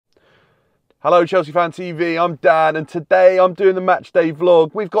Hello Chelsea Fan TV, I'm Dan and today I'm doing the Matchday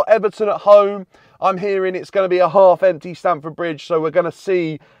vlog. We've got Everton at home. I'm hearing it's going to be a half-empty Stamford Bridge, so we're going to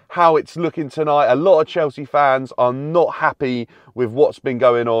see how it's looking tonight. A lot of Chelsea fans are not happy with what's been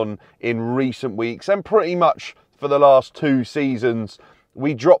going on in recent weeks and pretty much for the last 2 seasons.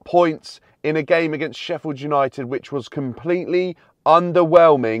 We dropped points in a game against Sheffield United which was completely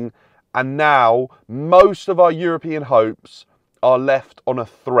underwhelming, and now most of our European hopes are left on a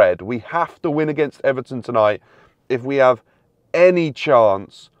thread. We have to win against Everton tonight if we have any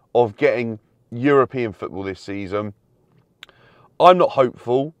chance of getting European football this season. I'm not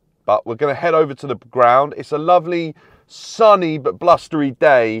hopeful, but we're going to head over to the ground. It's a lovely, sunny but blustery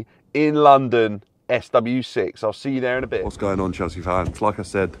day in London, SW6. I'll see you there in a bit. What's going on, Chelsea fans? Like I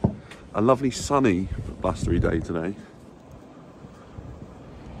said, a lovely, sunny but blustery day today.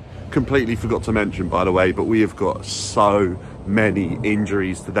 Completely forgot to mention, by the way, but we have got so many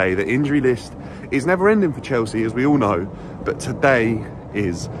injuries today. The injury list is never ending for Chelsea, as we all know, but today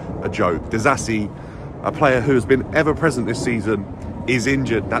is a joke. Dizassi, a player who has been ever present this season, is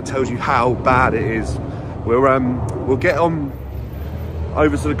injured. That tells you how bad it is. We'll get on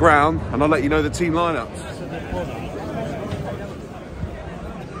over to the ground and I'll let you know the team lineups.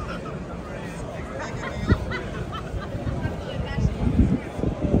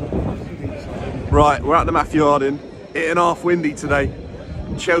 Right, we're at the Matthew Harding. It and half windy today.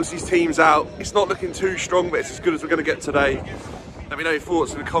 Chelsea's team's out. It's not looking too strong, but it's as good as we're going to get today. Let me know your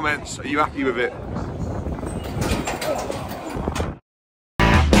thoughts in the comments. Are you happy with it?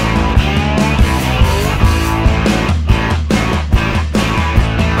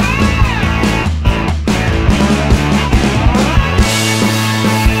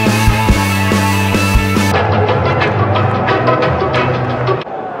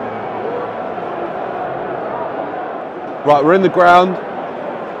 Right, we're in the ground.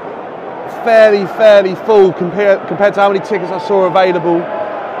 Fairly full compared to how many tickets I saw available.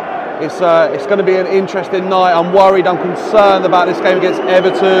 It's going to be an interesting night. I'm worried, I'm concerned about this game against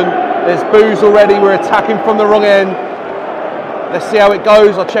Everton. There's boos already, we're attacking from the wrong end. Let's see how it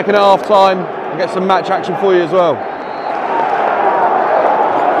goes. I'll check in at half time and get some match action for you as well.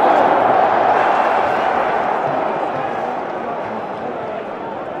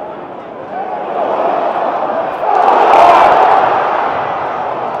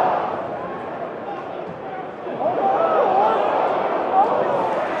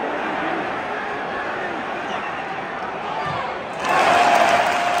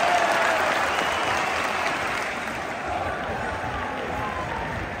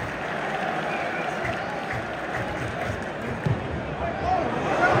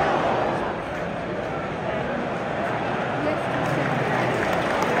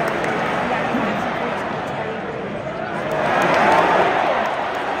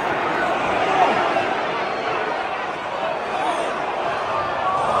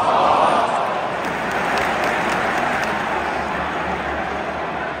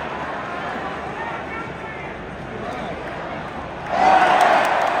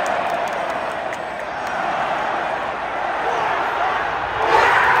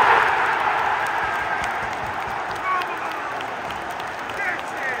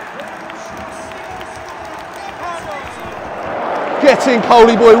 Get in,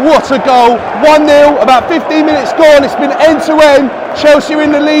 Coley boy, what a goal. 1-0, about 15 minutes gone. It's been end to end. Chelsea are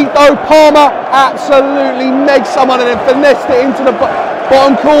in the lead though. Palmer absolutely megged someone and then finessed it into the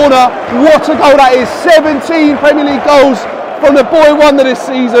bottom corner. What a goal that is. 17 Premier League goals from the boy wonder this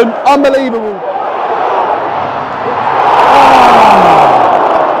season. Unbelievable.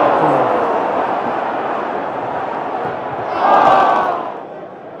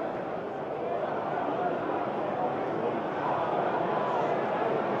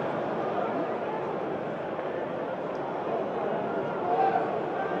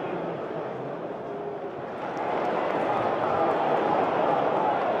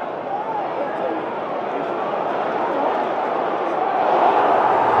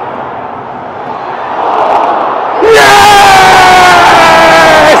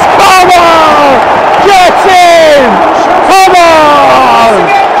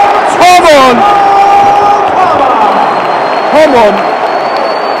 Come on.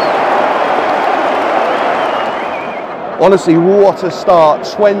 Honestly, what a start.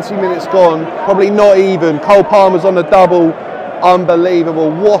 20 minutes gone, probably not even. Cole Palmer's on the double.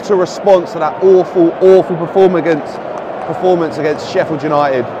 Unbelievable. What a response to that awful performance against Sheffield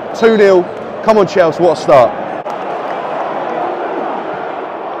United. 2-0. Come on, Chelsea, what a start.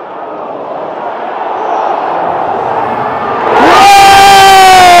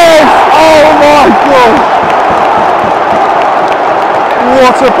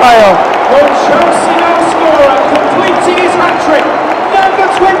 What a player. Your Chelsea goal scorer completing his hat-trick, number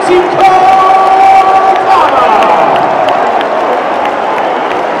 20, Cole Palmer.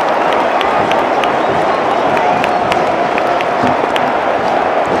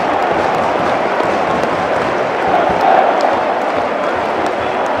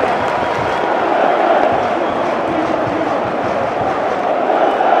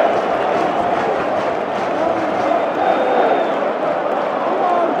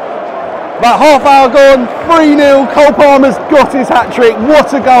 About half hour gone, 3-0, Cole Palmer's got his hat-trick,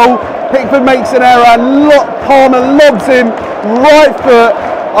 what a goal. Pickford makes an error, Palmer lobs him, right foot.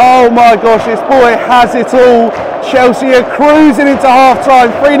 Oh my gosh, this boy has it all. Chelsea are cruising into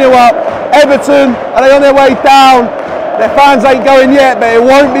half-time, 3-0 up. Everton, are they on their way down? Their fans ain't going yet, but it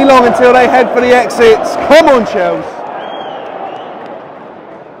won't be long until they head for the exits. Come on, Chelsea.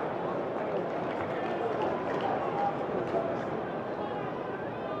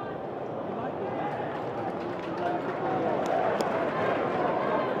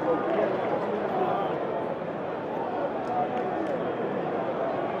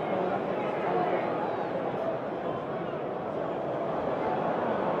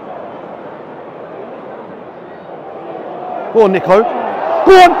 Go on, Nico.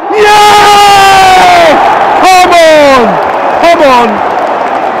 Go on. Yeah! Come on! Come on!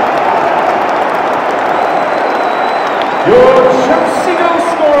 Your Chelsea goal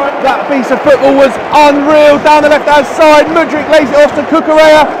scorer. That piece of football was unreal. Down the left-hand side, Mudryk lays it off to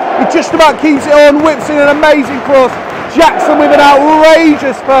Cucurella. He just about keeps it on, whips in an amazing cross. Jackson with an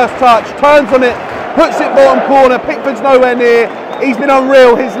outrageous first touch, turns on it, puts it bottom corner. Pickford's nowhere near. He's been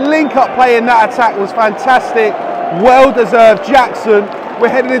unreal. His link-up play in that attack was fantastic. Well deserved. Jackson, we're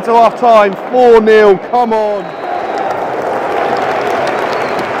heading into half time, 4-0, come on.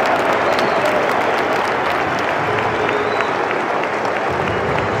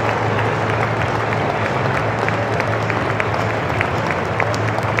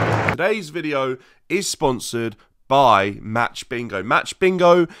 Today's video is sponsored by Match Bingo. Match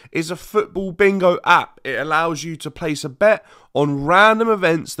Bingo is a football bingo app. It allows you to place a bet on random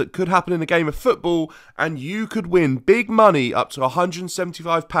events that could happen in a game of football, and you could win big money up to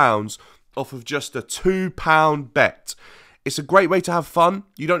 £175 off of just a £2 bet. It's a great way to have fun.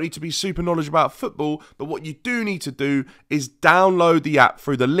 You don't need to be super knowledgeable about football, but what you do need to do is download the app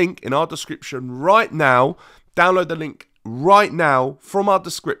through the link in our description right now. Download the link right now from our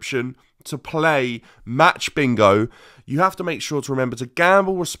description to play Match Bingo. You have to make sure to remember to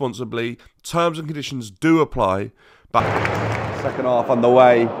gamble responsibly. Terms and conditions do apply. But second half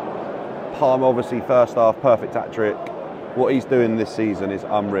underway. Palmer obviously first half perfect hat-trick. What he's doing this season is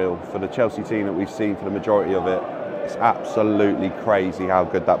unreal for the Chelsea team that we've seen for the majority of it. It's absolutely crazy how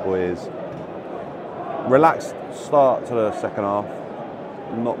good that boy is. Relaxed start to the second half.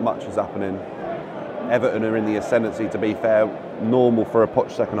 Not much is happening. Everton are in the ascendancy, to be fair. Normal for a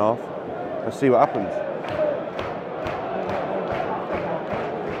Poch second half. Let's see what happens.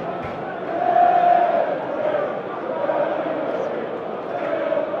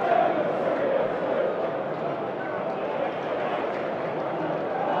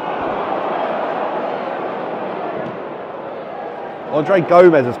 Andre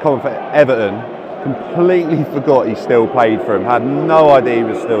Gomez has come for Everton. Completely forgot he still played for him. Had no idea he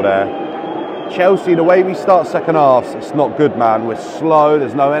was still there. Chelsea, the way we start second half, it's not good, man. We're slow,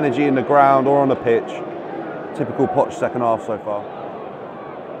 there's no energy in the ground or on the pitch. Typical Poch second half so far.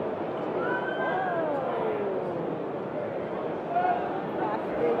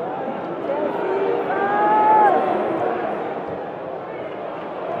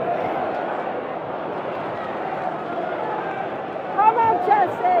 Come on,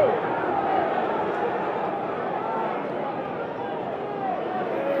 Chelsea!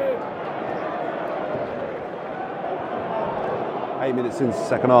 8 minutes into the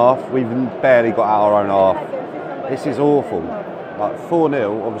second half, we've barely got out our own half. This is awful. Like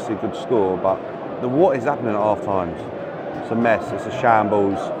 4-0, obviously a good score, but what is happening at half times? It's a mess, it's a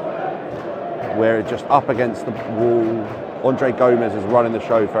shambles. We're just up against the wall. Andre Gomez is running the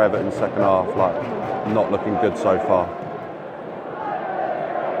show for Everton second half, like not looking good so far.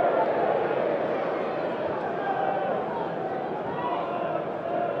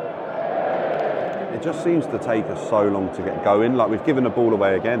 It just seems to take us so long to get going, like we've given the ball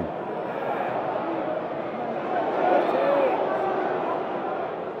away again.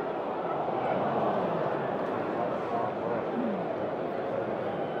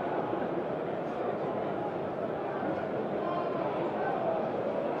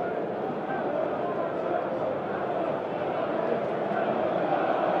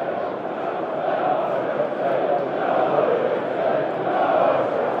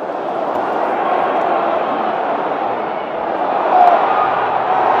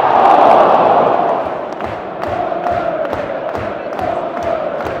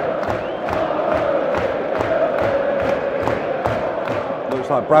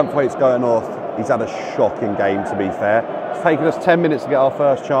 like Branthwaite's going off. He's had a shocking game, to be fair. It's taken us 10 minutes to get our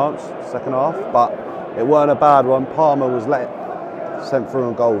first chance, second half, but it weren't a bad one. Palmer was sent through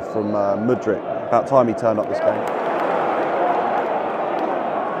on goal from Mudryk. About time he turned up this game.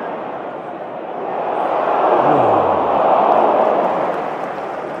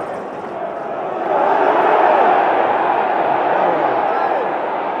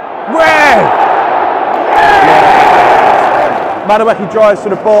 Madueke drives to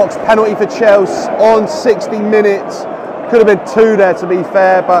the box, penalty for Chelsea on 60 minutes. Could have been 2 there, to be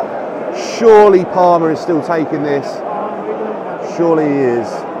fair, but surely Palmer is still taking this. Surely he is.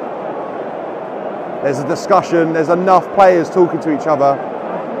 There's a discussion, there's enough players talking to each other.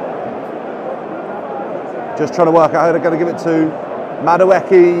 Just trying to work out who they're going to give it to.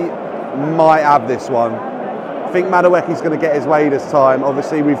 Madueke might have this one. I think Madueke's going to get his way this time.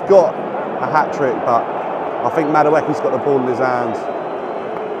 Obviously, we've got a hat-trick, but I think Madueke's got the ball in his hands.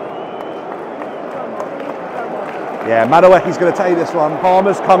 Yeah, Madueke's going to take this one.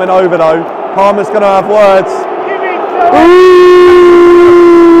 Palmer's coming over though. Palmer's going to have words. Ooh!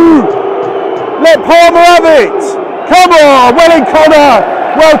 Let Palmer have it! Come on, well in Connor!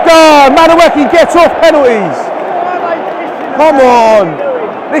 Well done! Madueke gets off penalties! Come on!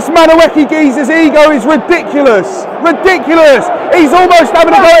 This Madueke geezer's ego is ridiculous! Ridiculous! He's almost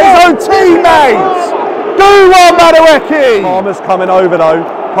having to go at his own teammates! Do one, Madueke! Palmer's coming over though.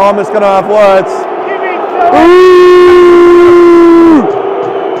 Palmer's going to have words. Ooh!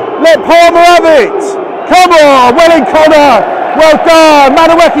 Let Palmer have it! Come on, well in Connor! Well done!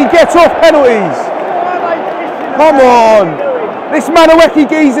 Madueke gets off penalties! Come on! This Madueke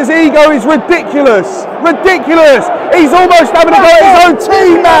geezer's ego is ridiculous! Ridiculous! He's almost having to go at his own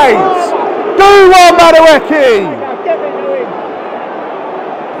teammates! Do one, Madueke!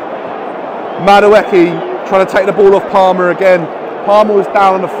 Madueke trying to take the ball off Palmer again. Palmer was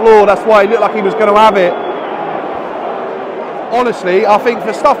down on the floor, that's why he looked like he was going to have it. Honestly, I think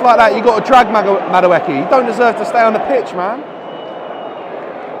for stuff like that, you've got to drag Madueke. You don't deserve to stay on the pitch, man.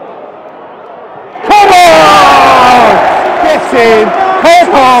 Come on! Get in! Cole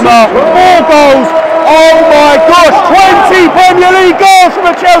Palmer, 4 goals. Oh my gosh, 20 Premier League goals from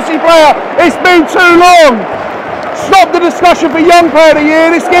a Chelsea player. It's been too long. Stop the discussion for Young Player of the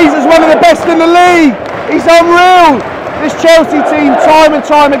Year. This geezer's one of the best in the league. He's unreal. This Chelsea team, time and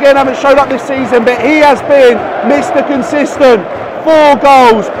time again, haven't showed up this season, but he has been Mr. Consistent. 4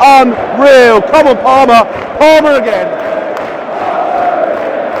 goals, unreal. Come on, Palmer. Palmer again.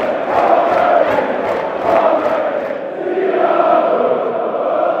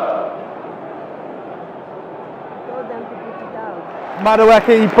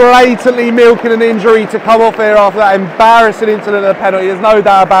 Madueke blatantly milking an injury to come off here after that embarrassing incident of the penalty. There's no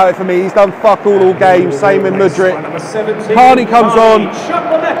doubt about it for me. He's done fuck all games. Same with Mudryk. Carney comes on.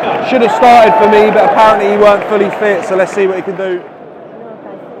 Should have started for me, but apparently he weren't fully fit. So let's see what he can do.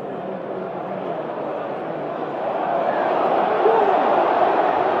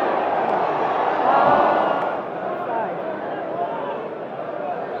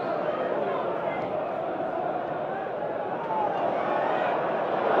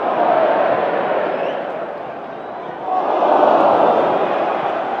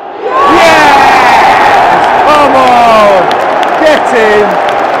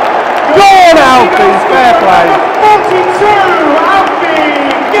 Fair play. 42,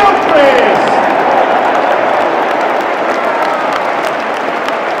 Alfie Gilchrist.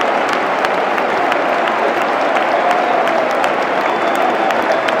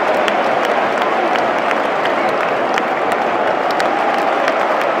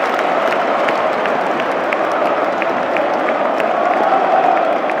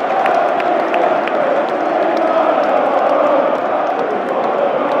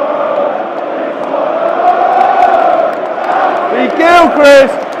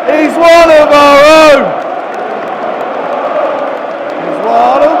 Gilchrist is one of our own. He's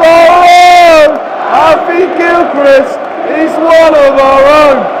one of our own. Alfie Gilchrist is one of our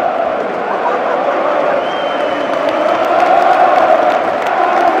own.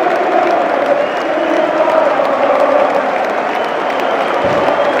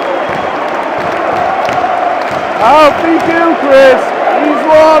 Alfie Gilchrist is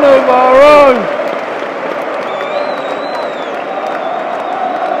one of our own.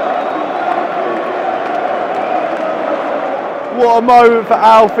 What a moment for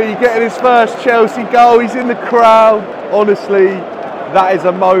Alfie, getting his first Chelsea goal. He's in the crowd. Honestly, that is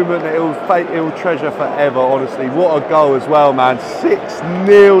a moment that he'll treasure forever, honestly. What a goal as well, man.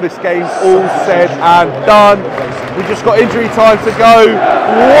 6-0, this game's all said and done. We've just got injury time to go.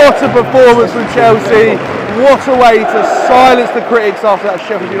 What a performance from Chelsea. What a way to silence the critics after that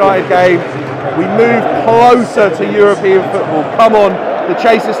Sheffield United game. We move closer to European football. Come on, the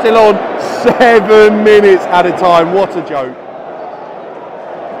chase is still on. 7 minutes at a time. What a joke.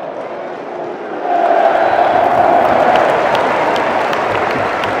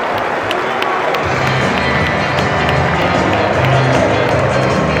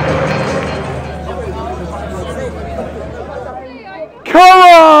 Come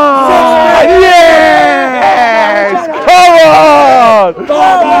on! Yes! Come on!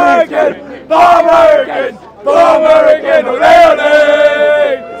 American! American! American!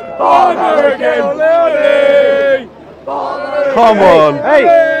 Ole ole! American! Ole ole! Come on! Hey!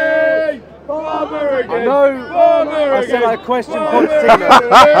 I know I said I question Pochettino.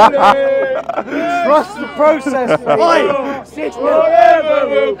 Trust the process, mate. Whatever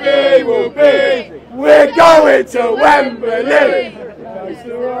will be, will be. We're going to Wembley.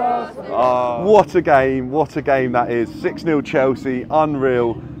 What a game that is. 6-0 Chelsea,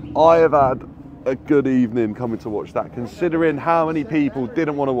 unreal. I have had a good evening coming to watch that, considering how many people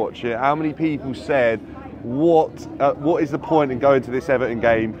didn't want to watch it, how many people said, what is the point in going to this Everton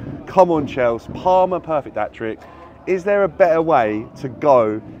game? Come on Chelsea, Palmer, perfect hat-trick. Is there a better way to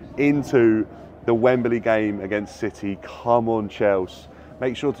go into the Wembley game against City? Come on Chelsea.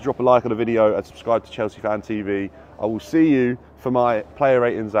 Make sure to drop a like on the video and subscribe to Chelsea Fan TV. I will see you for my player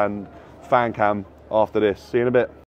ratings and fan cam after this. See you in a bit.